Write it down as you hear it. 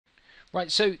Right,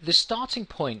 so the starting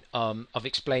point of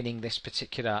explaining this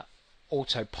particular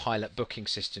autopilot booking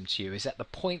system to you is at the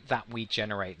point that we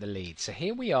generate the lead. So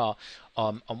here we are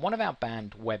on one of our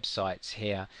band websites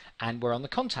here, and we're on the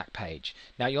contact page.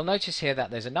 Now you'll notice here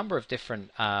that there's a number of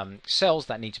different cells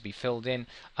that need to be filled in.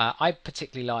 I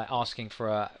particularly like asking for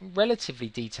a relatively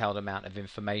detailed amount of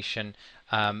information,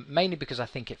 mainly because I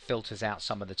think it filters out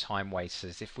some of the time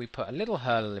wasters. If we put a little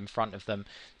hurdle in front of them,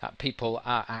 that people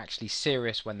are actually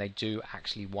serious when they do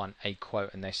actually want a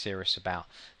quote and they're serious about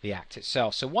the act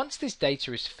itself. So once this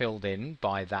data is filled in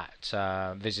by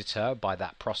that visitor, by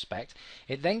that prospect,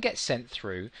 it then gets sent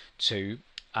through to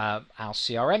our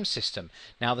CRM system.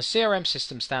 Now the CRM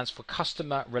system stands for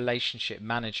Customer Relationship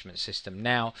Management System.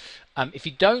 Now if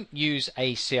you don't use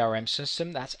a CRM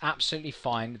system, that's absolutely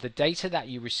fine. The data that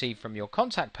you receive from your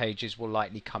contact pages will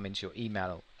likely come into your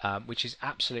email, which is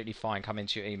absolutely fine, come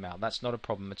into your email. That's not a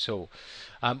problem at all.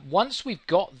 Once we've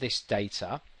got this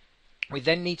data, we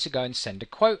then need to go and send a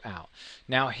quote out.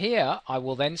 Now here I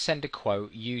will then send a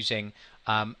quote using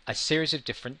a series of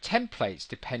different templates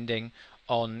depending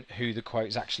on who the quote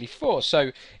is actually for.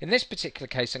 So in this particular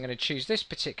case I'm going to choose this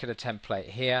particular template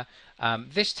here.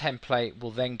 This template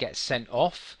will then get sent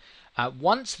off.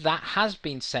 Once that has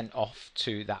been sent off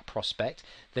to that prospect,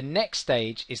 the next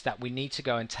stage is that we need to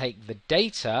go and take the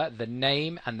data, the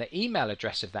name and the email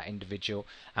address of that individual,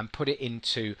 and put it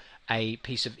into a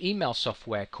piece of email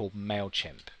software called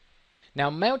MailChimp. Now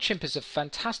MailChimp is a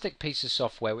fantastic piece of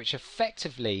software which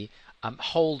effectively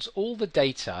holds all the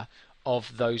data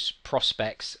of those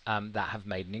prospects that have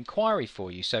made an inquiry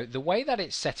for you. So the way that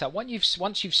it's set up, once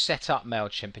you've set up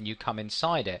MailChimp and you come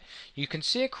inside it, you can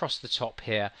see across the top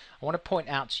here, I want to point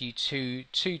out to you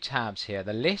two tabs here,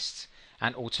 the lists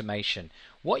and automation.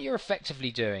 What you're effectively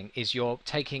doing is you're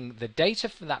taking the data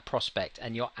from that prospect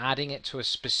and you're adding it to a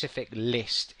specific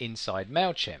list inside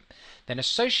MailChimp. Then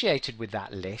associated with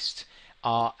that list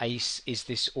is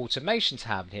this automation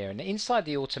tab here, and inside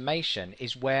the automation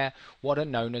is where what are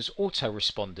known as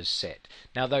autoresponders sit.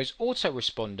 Now those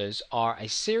autoresponders are a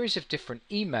series of different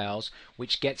emails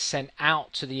which get sent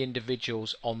out to the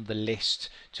individuals on the list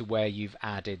to where you've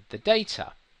added the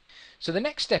data. So the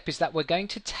next step is that we're going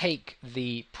to take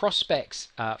the prospect's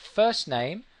first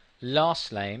name,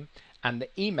 last name and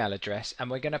the email address, and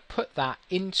we're going to put that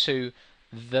into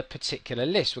the particular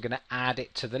list. We're going to add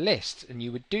it to the list, and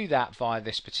you would do that via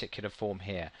this particular form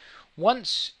here.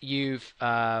 Once you've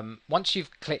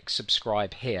clicked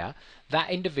subscribe here, that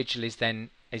individual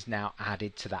is now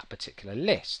added to that particular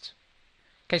list.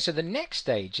 Okay, so the next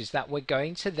stage is that we're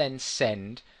going to then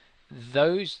send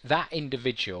that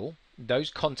individual, those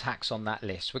contacts on that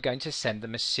list, we're going to send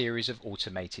them a series of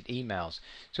automated emails.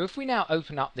 So if we now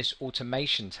open up this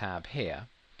automation tab here,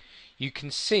 you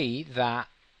can see that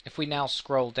if we now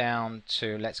scroll down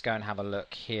to, let's go and have a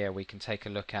look here, we can take a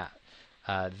look at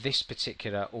this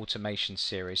particular automation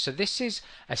series. So this is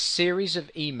a series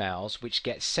of emails which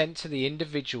get sent to the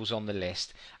individuals on the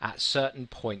list at certain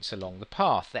points along the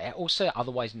path. They're also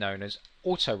otherwise known as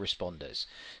autoresponders.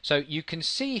 So you can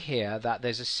see here that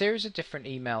there's a series of different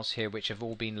emails here which have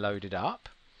all been loaded up,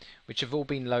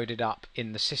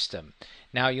 in the system.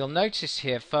 Now you'll notice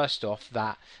here first off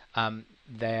that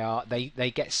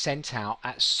they get sent out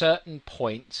at certain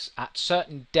points, at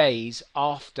certain days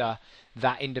after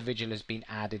that individual has been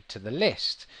added to the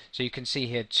list. So you can see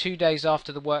here 2 days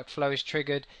after the workflow is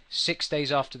triggered, 6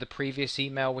 days after the previous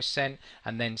email was sent,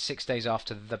 and then 6 days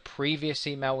after the previous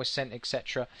email was sent,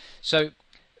 etc. So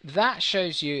that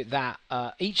shows you that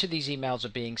each of these emails are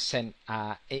being sent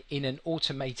in an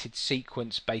automated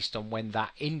sequence based on when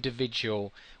that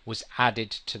individual was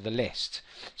added to the list.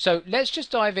 So let's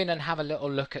just dive in and have a little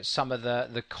look at some of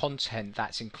the content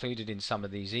that's included in some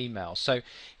of these emails. So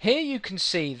here you can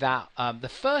see that the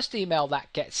first email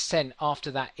that gets sent after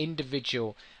that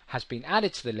individual has been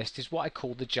added to the list is what I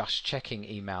call the just checking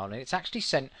email, and it's actually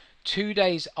sent 2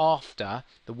 days after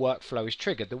the workflow is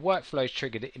triggered. The workflow is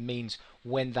triggered, it means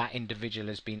when that individual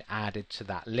has been added to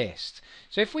that list.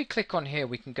 So if we click on here,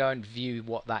 we can go and view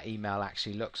what that email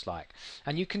actually looks like.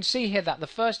 And you can see here that the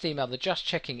first email, the just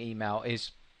checking email,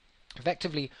 is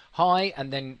effectively hi,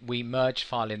 and then we merge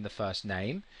file in the first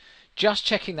name. Just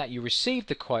checking that you received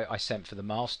the quote I sent for the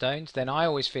milestones. Then I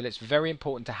always feel it's very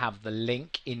important to have the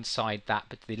link inside that,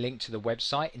 but the link to the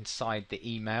website inside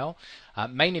the email,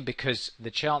 mainly because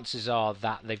the chances are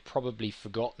that they've probably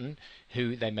forgotten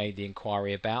who they made the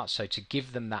inquiry about. So to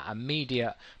give them that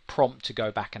immediate prompt to go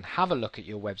back and have a look at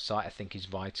your website, I think is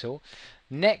vital.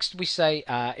 Next we say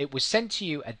it was sent to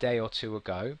you a day or two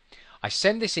ago. I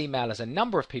send this email as a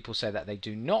number of people say that they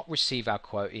do not receive our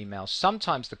quote emails.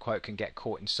 Sometimes the quote can get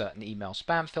caught in certain email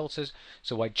spam filters,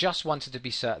 so I just wanted to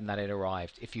be certain that it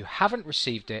arrived. If you haven't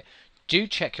received it, do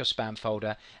check your spam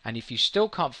folder, and if you still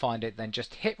can't find it, then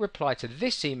just hit reply to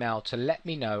this email to let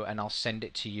me know, and I'll send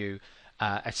it to you.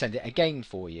 Send it again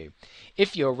for you.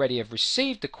 If you already have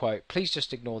received the quote, please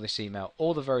just ignore this email.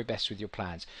 All the very best with your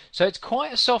plans. So it's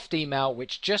quite a soft email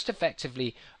which just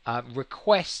effectively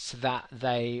requests that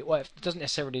they, well, it doesn't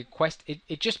necessarily request,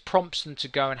 it just prompts them to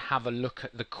go and have a look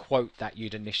at the quote that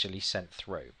you'd initially sent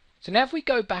through. So now if we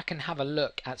go back and have a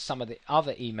look at some of the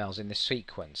other emails in the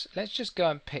sequence, let's just go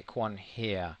and pick one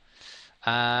here.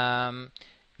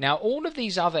 Now all of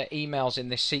these other emails in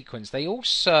this sequence, they all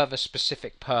serve a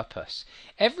specific purpose.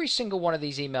 Every single one of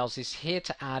these emails is here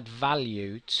to add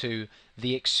value to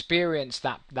the experience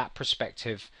that that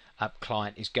prospective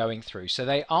client is going through. So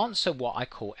they answer what I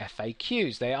call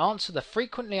FAQs. They answer the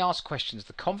frequently asked questions,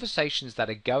 the conversations that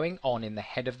are going on in the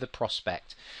head of the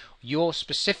prospect, your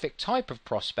specific type of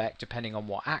prospect depending on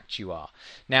what act you are.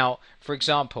 Now, for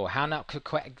example, how not to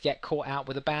get caught out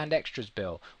with a band extras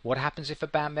bill? What happens if a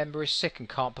band member is sick and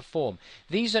can't perform?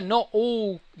 These are not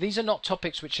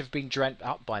topics which have been dreamt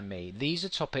up by me. These are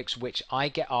topics which I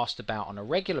get asked about on a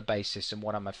regular basis, and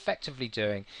what I'm effectively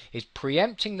doing is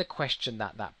preempting the question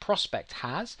that that prospect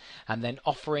has and then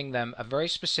offering them a very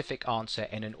specific answer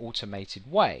in an automated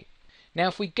way. Now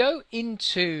if we go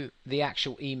into the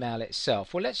actual email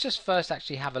itself, well, let's just first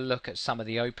actually have a look at some of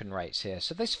the open rates here.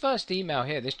 So this first email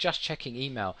here, this just checking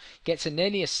email, gets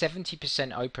nearly a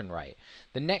 70% open rate.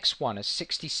 The next one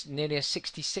is nearly a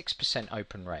 66%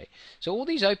 open rate. So all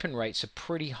these open rates are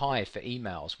pretty high for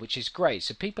emails, which is great.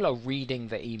 So people are reading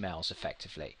the emails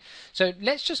effectively. So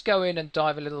let's just go in and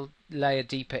dive a little layer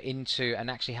deeper into and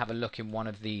actually have a look in one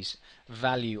of these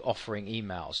value offering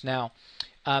emails. Now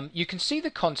you can see the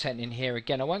content in here.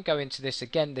 Again, I won't go into this.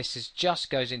 Again, this is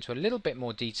just goes into a little bit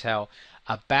more detail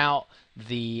about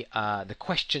the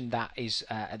question that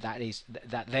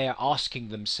they are asking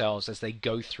themselves as they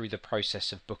go through the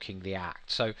process of booking the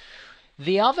act. So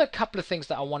the other couple of things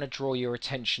that I want to draw your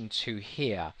attention to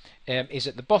here is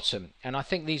at the bottom, and I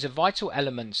think these are vital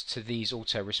elements to these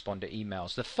autoresponder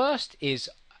emails. The first is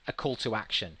a call to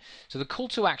action. So the call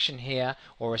to action here,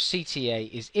 or a CTA,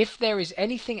 is if there is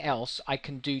anything else I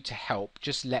can do to help,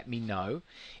 just let me know.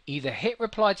 Either hit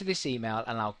reply to this email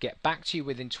and I'll get back to you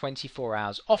within 24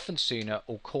 hours, often sooner,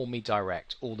 or call me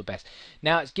direct. All the best.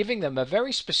 Now it's giving them a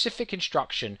very specific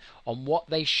instruction on what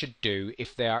they should do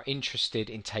if they are interested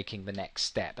in taking the next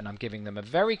step, and I'm giving them a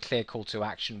very clear call to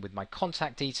action with my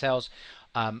contact details,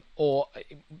 or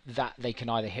that they can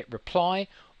either hit reply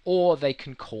or they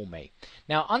can call me.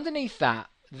 Now underneath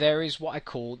that there is what I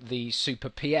call the Super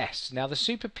PS. Now the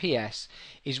Super PS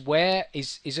is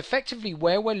effectively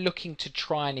where we're looking to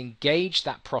try and engage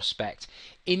that prospect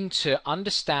into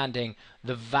understanding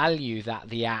the value that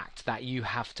the act that you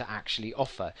have to actually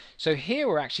offer. So here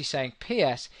we're actually saying,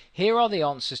 PS, here are the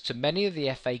answers to many of the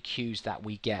FAQs that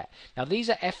we get. Now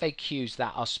these are FAQs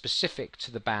that are specific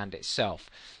to the band itself.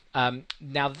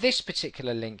 Now this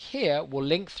particular link here will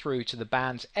link through to the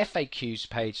band's FAQs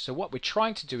page, so what we're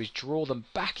trying to do is draw them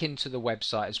back into the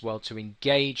website as well to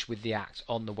engage with the act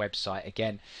on the website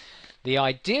again. The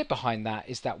idea behind that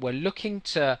is that we're looking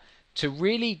to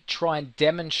really try and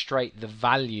demonstrate the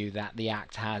value that the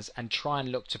act has and try and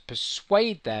look to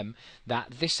persuade them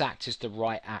that this act is the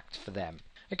right act for them.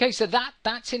 Okay, so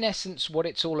that's in essence what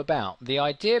it's all about. The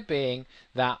idea being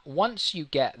that once you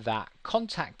get that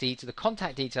the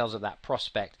contact details of that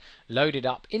prospect loaded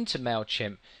up into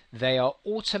MailChimp, they are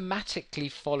automatically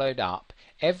followed up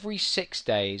every 6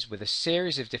 days with a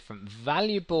series of different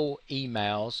valuable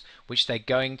emails which they're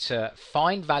going to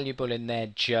find valuable in their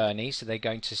journey. So they're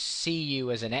going to see you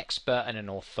as an expert and an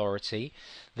authority.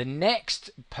 The next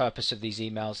purpose of these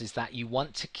emails is that you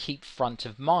want to keep front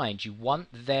of mind. You want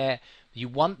their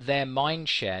mind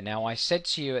share. Now I said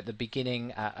to you at the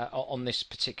beginning on this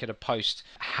particular post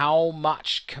how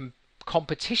much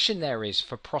competition there is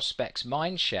for prospects'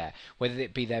 mind share, whether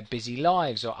it be their busy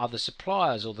lives or other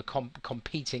suppliers or the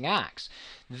competing acts.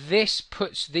 These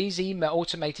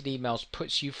automated emails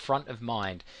puts you front of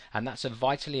mind, and that's a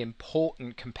vitally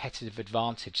important competitive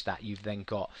advantage that you've then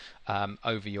got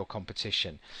over your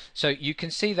competition. So you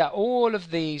can see that all of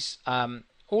these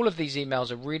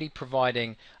emails are really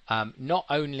providing not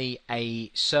only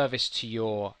a service to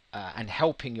your and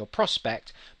helping your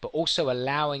prospect, but also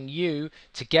allowing you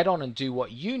to get on and do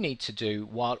what you need to do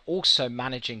while also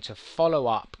managing to follow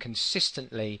up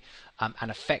consistently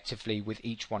and effectively with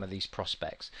each one of these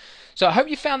prospects. So I hope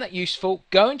you found that useful.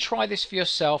 Go and try this for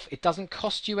yourself. It doesn't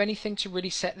cost you anything to really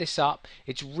set this up.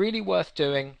 It's really worth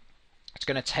doing. It's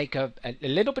going to take a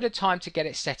little bit of time to get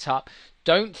it set up.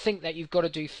 Don't think that you've got to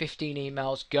do 15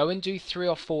 emails. Go and do 3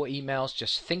 or 4 emails.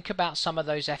 Just think about some of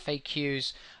those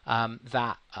FAQs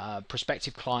that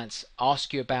prospective clients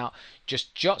ask you about.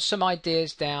 Just jot some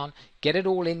ideas down, get it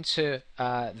all into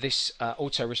this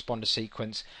autoresponder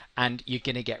sequence, and you're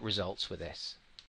going to get results with this.